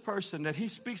homeless person that He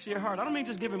speaks to your heart. I don't mean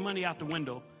just giving money out the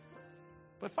window,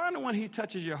 but find the one He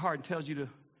touches your heart and tells you to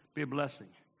be a blessing.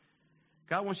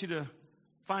 God wants you to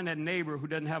find that neighbor who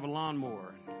doesn't have a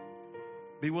lawnmower.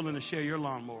 Be willing to share your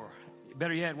lawnmower.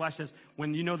 Better yet, watch this.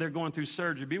 When you know they're going through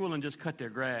surgery, be willing to just cut their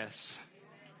grass.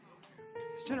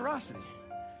 It's generosity.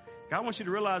 God wants you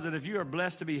to realize that if you are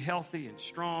blessed to be healthy and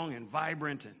strong and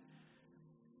vibrant and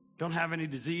don't have any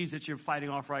disease that you're fighting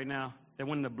off right now, that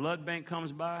when the blood bank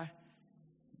comes by,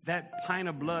 that pint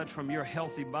of blood from your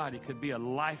healthy body could be a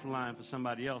lifeline for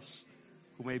somebody else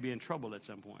who may be in trouble at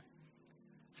some point.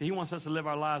 See, He wants us to live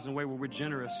our lives in a way where we're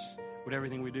generous with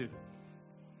everything we do.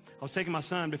 I was taking my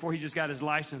son, before he just got his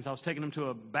license, I was taking him to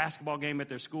a basketball game at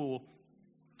their school.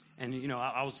 And, you know,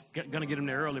 I was going to get him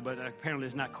there early, but apparently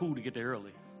it's not cool to get there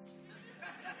early.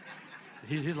 So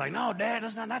he's like, no, Dad,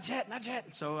 that's not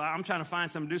yet. So I'm trying to find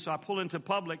something to do. So I pull into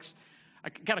Publix. I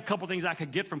got a couple things I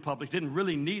could get from Publix. Didn't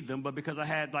really need them, but because I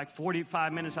had like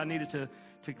 45 minutes I needed to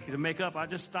make up, I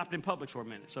just stopped in Publix for a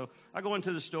minute. So I go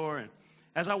into the store, and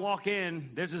as I walk in,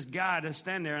 there's this guy that's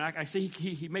standing there, and I see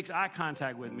he makes eye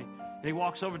contact with me. And he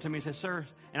walks over to me and says, "Sir,"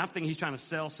 and I'm thinking he's trying to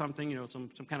sell something, some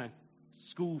kind of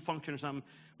school function or something.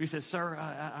 He says, "Sir,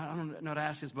 I don't know how to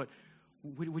ask this, but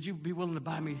would you be willing to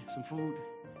buy me some food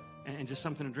and just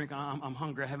something to drink? I'm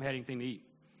hungry. I haven't had anything to eat."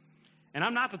 And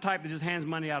I'm not the type that just hands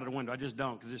money out of the window. I just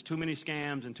don't, because there's too many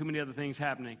scams and too many other things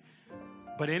happening.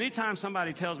 But anytime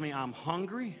somebody tells me I'm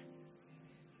hungry,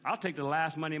 I'll take the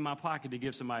last money in my pocket to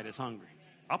give somebody that's hungry.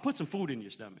 I'll put some food in your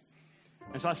stomach.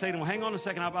 And so I say to him, "Hang on a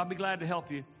second, I'll be glad to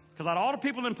help you." Because out of all the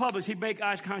people in Publix, he'd make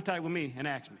eye contact with me and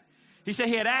ask me. He said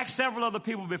he had asked several other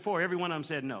people before. Every one of them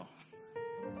said no.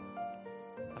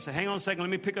 I said, "Hang on a second, let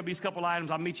me pick up these couple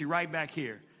items. I'll meet you right back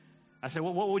here." I said,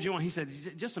 "What would you want?" He said,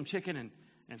 "Just some chicken."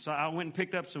 And so I went and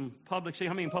picked up some Publix chicken.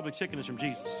 How many Publix chicken is from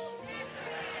Jesus?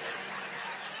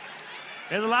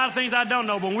 There's a lot of things I don't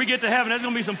know, but when we get to heaven, there's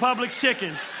going to be some Publix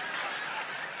chicken.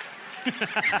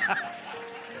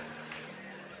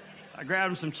 I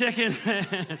grabbed him some chicken,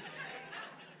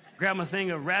 grabbed him a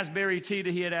thing of raspberry tea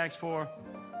that he had asked for,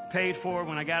 paid for it.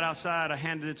 When I got outside, I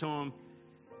handed it to him.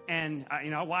 And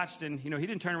I watched, and he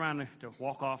didn't turn around to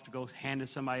walk off to go hand it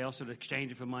to somebody else or to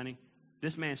exchange it for money.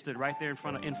 This man stood right there in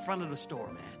front of the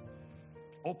store, man.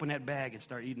 Opened that bag and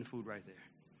started eating food right there.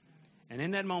 And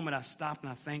in that moment, I stopped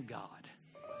and I thanked God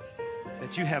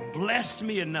that you have blessed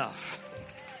me enough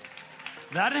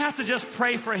that I didn't have to just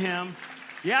pray for him.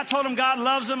 Yeah, I told him God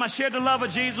loves him. I shared the love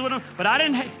of Jesus with him. But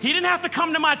he didn't have to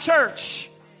come to my church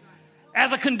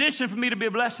as a condition for me to be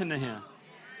a blessing to him.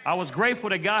 I was grateful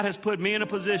that God has put me in a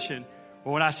position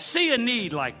where when I see a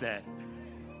need like that,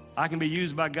 I can be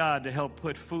used by God to help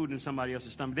put food in somebody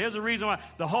else's stomach. There's a reason why.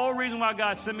 The whole reason why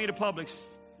God sent me to Publix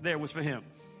there was for him.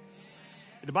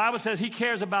 The Bible says he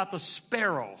cares about the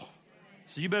sparrow.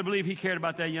 So you better believe he cared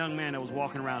about that young man that was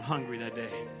walking around hungry that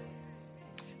day.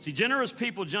 See, generous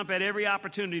people jump at every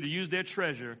opportunity to use their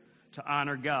treasure to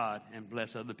honor God and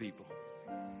bless other people.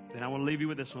 Then I want to leave you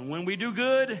with this one. When we do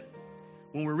good,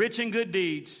 when we're rich in good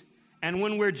deeds, and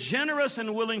when we're generous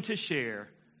and willing to share,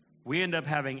 we end up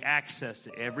having access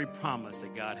to every promise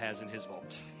that God has in his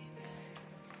vault.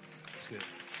 That's good.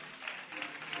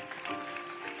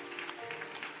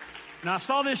 Now, I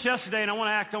saw this yesterday, and I want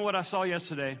to act on what I saw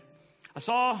yesterday. I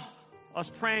saw us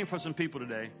praying for some people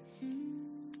today.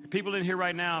 People in here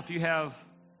right now, if you have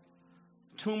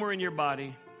a tumor in your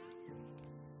body,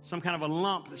 some kind of a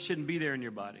lump that shouldn't be there in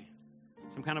your body,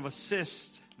 some kind of a cyst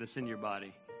that's in your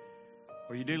body,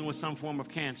 or you're dealing with some form of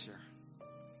cancer,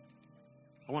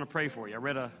 I want to pray for you. I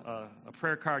read a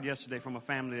prayer card yesterday from a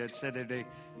family that said that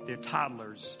their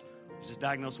toddlers was just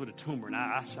diagnosed with a tumor. And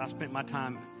I spent my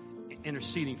time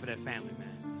interceding for that family,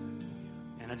 man.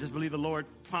 And I just believe the Lord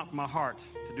prompted my heart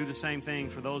to do the same thing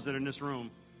for those that are in this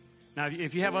room. Now,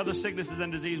 if you have other sicknesses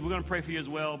and disease, we're going to pray for you as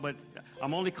well. But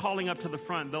I'm only calling up to the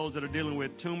front those that are dealing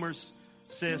with tumors,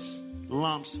 cysts,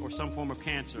 lumps, or some form of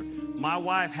cancer. My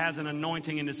wife has an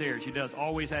anointing in this area. She does,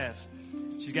 always has.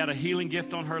 She's got a healing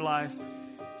gift on her life.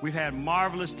 We've had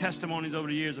marvelous testimonies over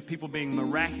the years of people being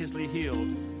miraculously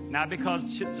healed. Not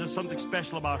because there's something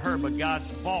special about her, but God's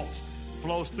vault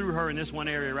flows through her in this one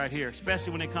area right here,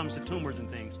 especially when it comes to tumors and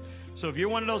things. So if you're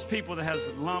one of those people that has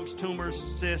lumps, tumors,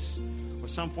 cysts, or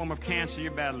some form of cancer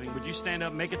you're battling, would you stand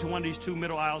up, make it to one of these two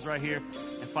middle aisles right here,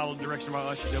 and follow the direction of our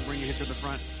usher? They'll bring you here to the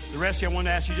front. The rest of you, I want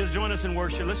to ask you, just join us in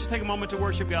worship. Let's just take a moment to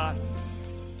worship God.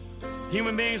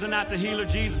 Human beings are not the healer.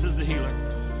 Jesus is the healer.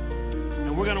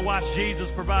 And we're going to watch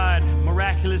Jesus provide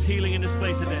miraculous healing in this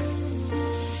place today.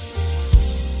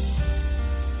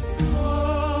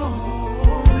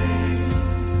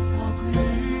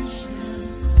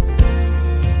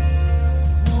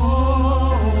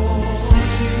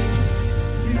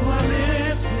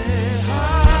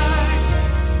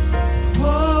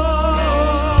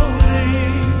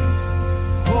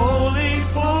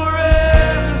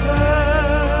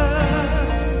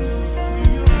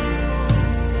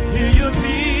 Hear your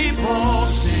people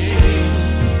sing.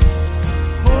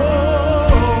 Oh.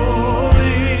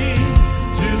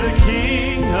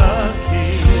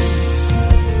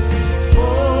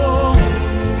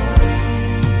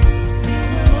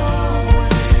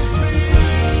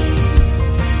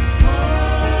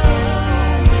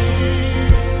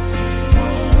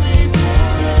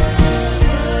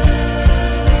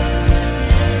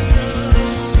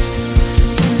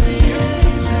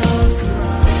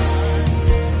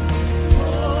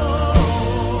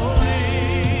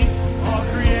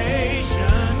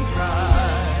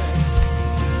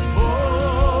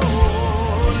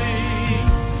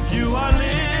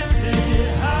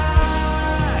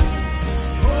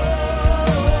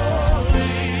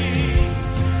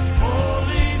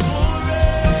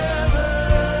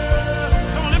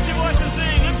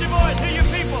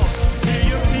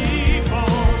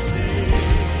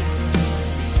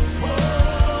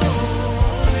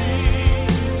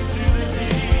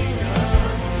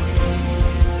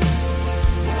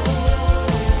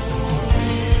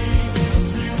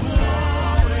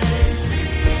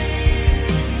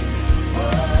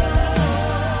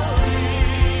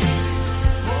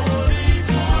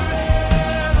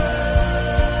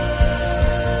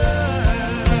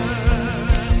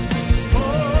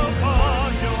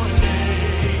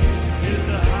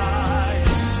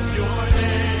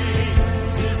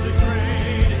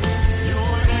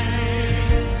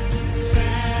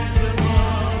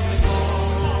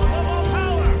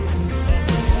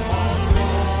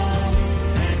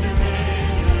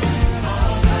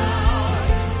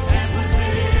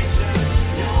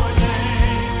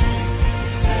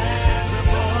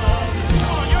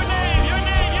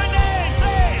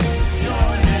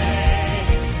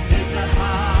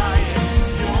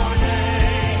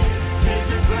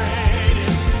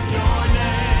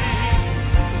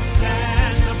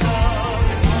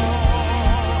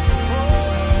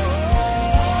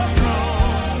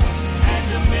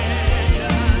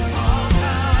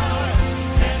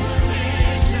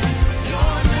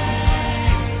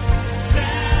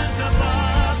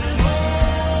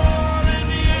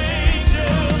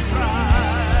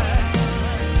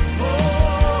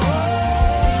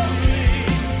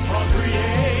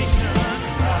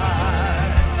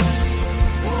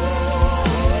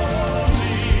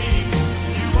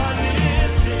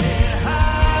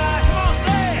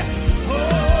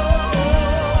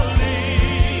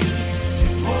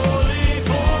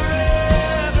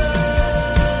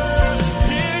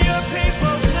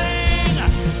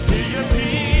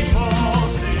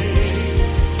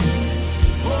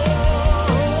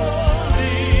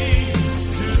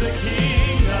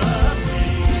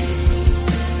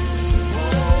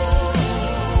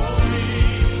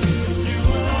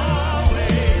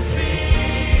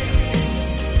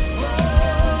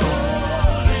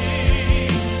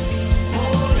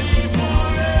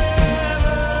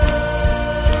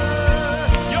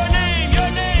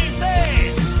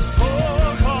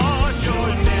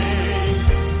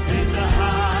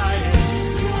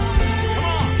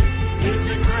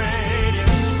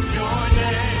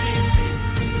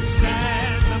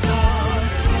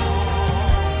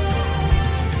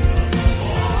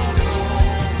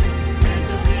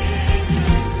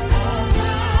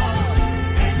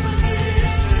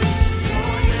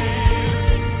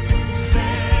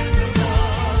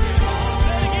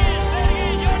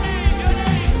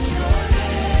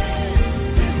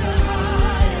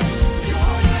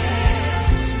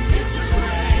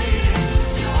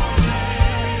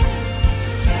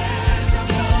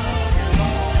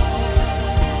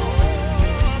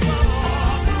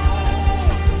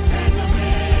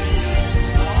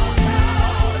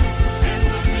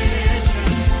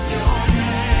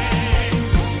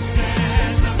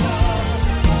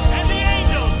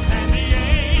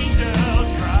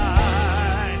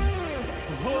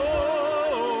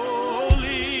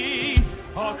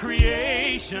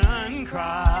 creation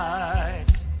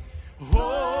cries,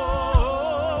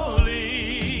 holy,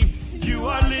 you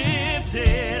are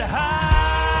lifted high.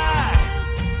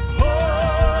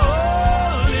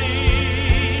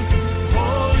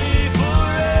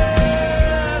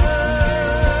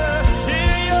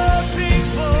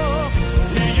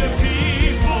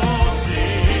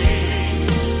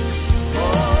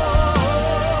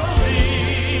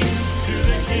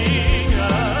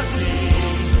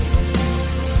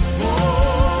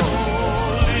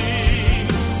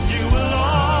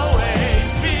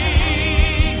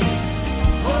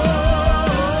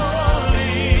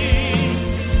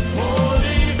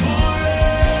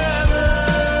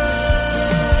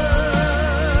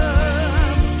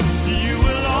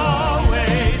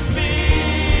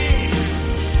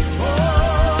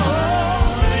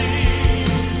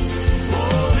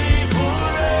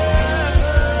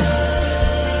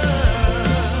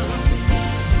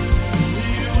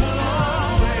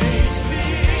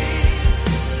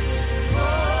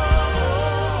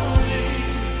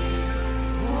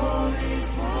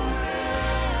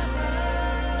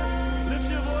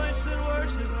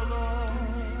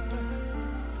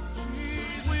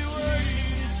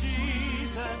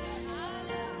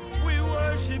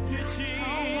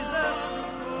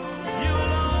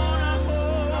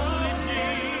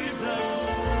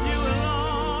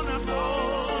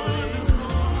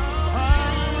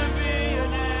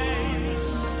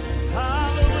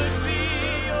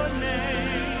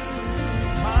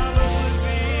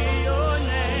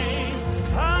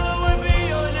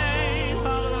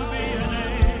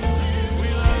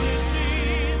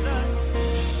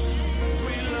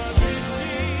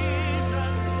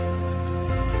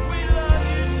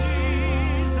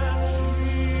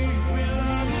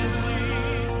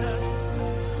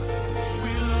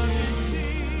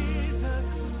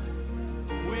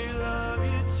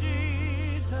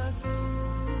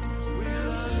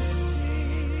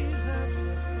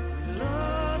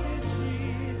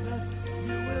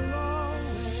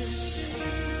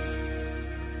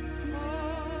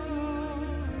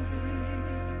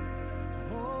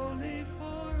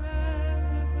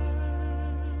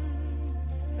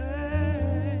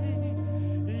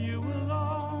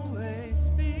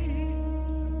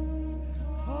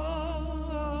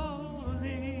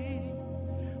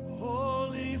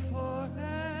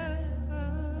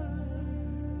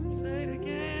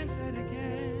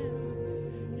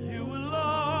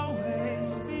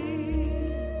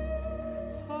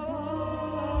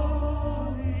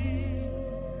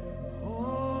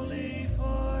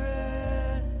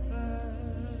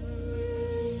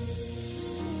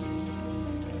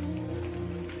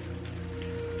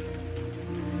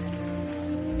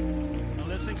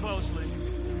 Closely.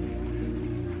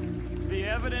 The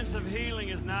evidence of healing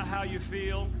is not how you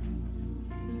feel.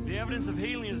 The evidence of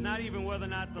healing is not even whether or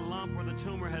not the lump or the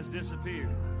tumor has disappeared.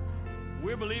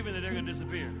 We're believing that they're going to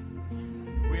disappear.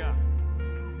 We are.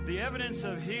 The evidence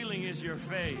of healing is your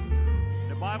faith.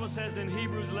 The Bible says in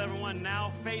Hebrews 11:1,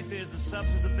 now faith is the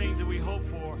substance of things that we hope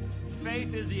for.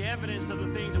 Faith is the evidence of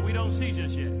the things that we don't see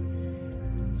just yet.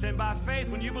 Saying by faith,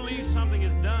 when you believe something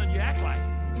is done, you act like it.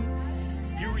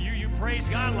 You praise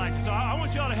God like it. So I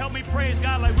want you all to help me praise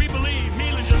God like we believe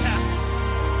healing just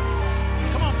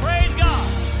happened. Come on, praise God.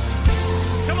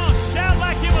 Come on, shout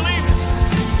like you believe it.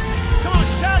 Come on,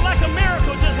 shout like a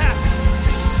miracle just happened.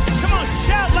 Come on,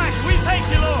 shout like we thank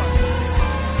you, Lord.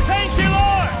 Thank you,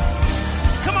 Lord.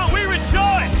 Come on, we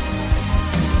rejoice.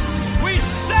 We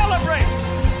celebrate.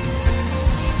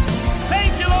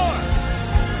 Thank you, Lord.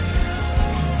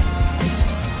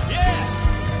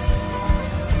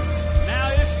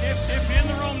 If you're in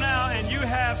the room now and you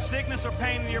have sickness or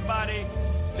pain in your body,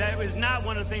 that is not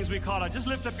one of the things we call out. Just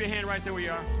lift up your hand right there where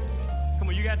you are. Come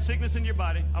on, you got sickness in your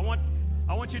body. I want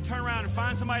you to turn around and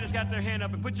find somebody that's got their hand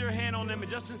up and put your hand on them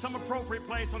and just in some appropriate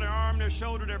place on their arm, their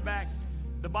shoulder, their back.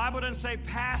 The Bible doesn't say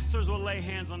pastors will lay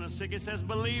hands on the sick. It says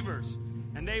believers,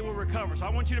 and they will recover. So I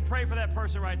want you to pray for that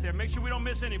person right there. Make sure we don't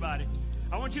miss anybody.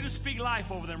 I want you to speak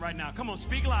life over them right now. Come on,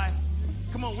 speak life.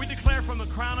 Come on, we declare from the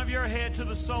crown of your head to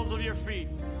the soles of your feet,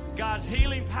 God's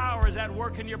healing power is at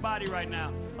work in your body right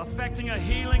now, affecting a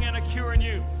healing and a cure in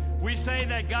you. We say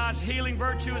that God's healing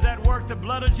virtue is at work. The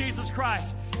blood of Jesus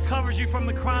Christ covers you from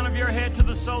the crown of your head to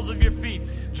the soles of your feet,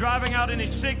 driving out any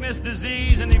sickness,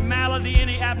 disease, any malady,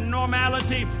 any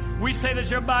abnormality. We say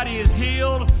that your body is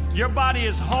healed Your body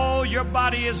is whole. Your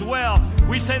body is well.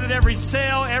 We say that every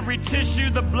cell, every tissue,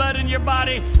 the blood in your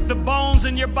body, the bones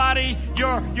in your body,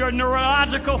 your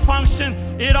neurological function,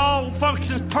 it all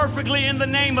functions perfectly in the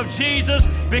name of Jesus,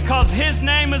 because his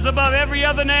name is above every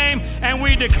other name, and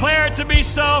we declare it to be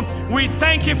so. We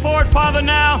thank you for it, Father,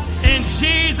 now. In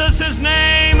Jesus'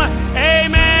 name,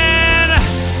 amen.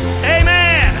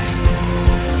 Amen.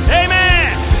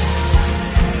 Amen.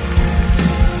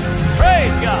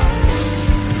 Praise God.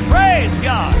 Praise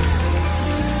God.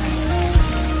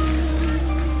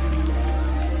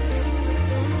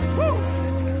 Woo.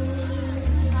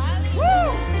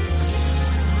 Woo.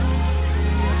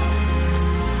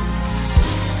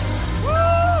 Woo.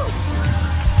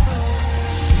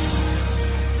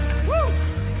 Woo.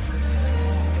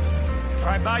 All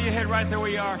right, bow your head right there where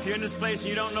you are. If you're in this place and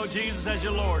you don't know Jesus as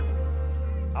your Lord,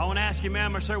 I want to ask you,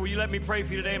 ma'am or sir, will you let me pray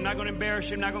for you today? I'm not going to embarrass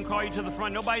you. I'm not going to call you to the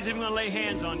front. Nobody's even going to lay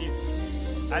hands on you.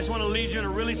 I just want to lead you in a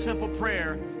really simple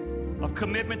prayer of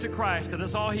commitment to Christ, because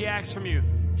that's all he asks from you.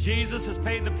 Jesus has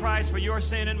paid the price for your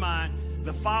sin and mine.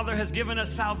 The Father has given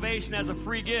us salvation as a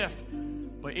free gift.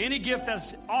 But any gift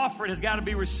that's offered has got to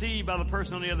be received by the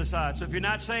person on the other side. So if you're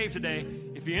not saved today,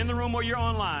 if you're in the room or you're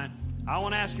online, I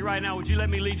want to ask you right now, would you let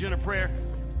me lead you in a prayer?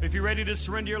 If you're ready to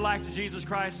surrender your life to Jesus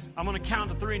Christ, I'm going to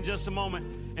count to 3 in just a moment.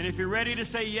 And if you're ready to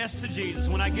say yes to Jesus,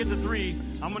 when I get to 3,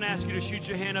 I'm going to ask you to shoot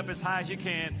your hand up as high as you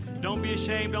can. Don't be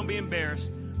ashamed. Don't be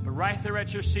embarrassed. But right there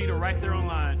at your seat or right there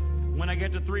online, when I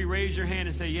get to 3, raise your hand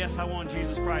and say, yes, I want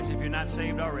Jesus Christ, if you're not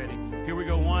saved already. Here we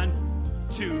go. 1,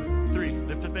 2, 3.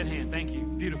 Lift up that hand. Thank you.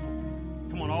 Beautiful.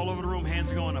 Come on, all over the room,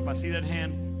 hands are going up. I see that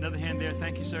hand. Another hand there.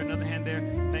 Thank you, sir. Another hand there.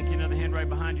 Thank you. Another hand right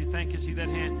behind you. Thank you. See that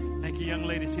hand? Thank you, young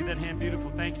lady. See that hand? Beautiful.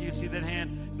 Thank you. See that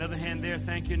hand? Another hand there.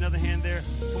 Thank you. Another hand there.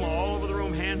 Come on, all over the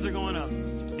room, hands are going up.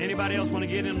 Anybody else want to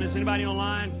get in this? Anybody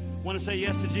online want to say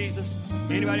yes to Jesus?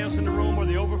 Anybody else in the room or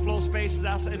the overflow spaces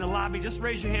outside in the lobby? Just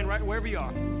raise your hand right wherever you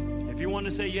are if you want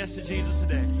to say yes to Jesus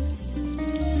today.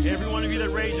 Every one of you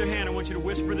that raised your hand, I want you to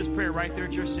whisper this prayer right there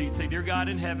at your seat. Say, dear God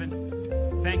in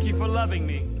heaven, thank you for loving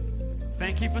me.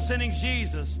 Thank you for sending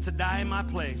Jesus to die in my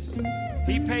place.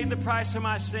 He paid the price for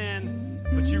my sin,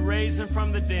 but you raised him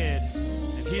from the dead,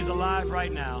 and he's alive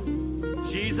right now.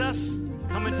 Jesus,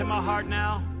 come into my heart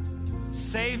now.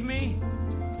 Save me,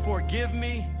 forgive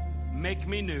me, make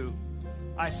me new.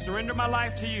 I surrender my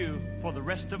life to you for the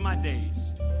rest of my days.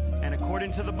 And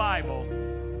according to the Bible,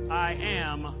 I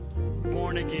am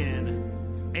born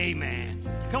again. Amen.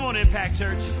 Come on, Impact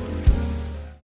Church.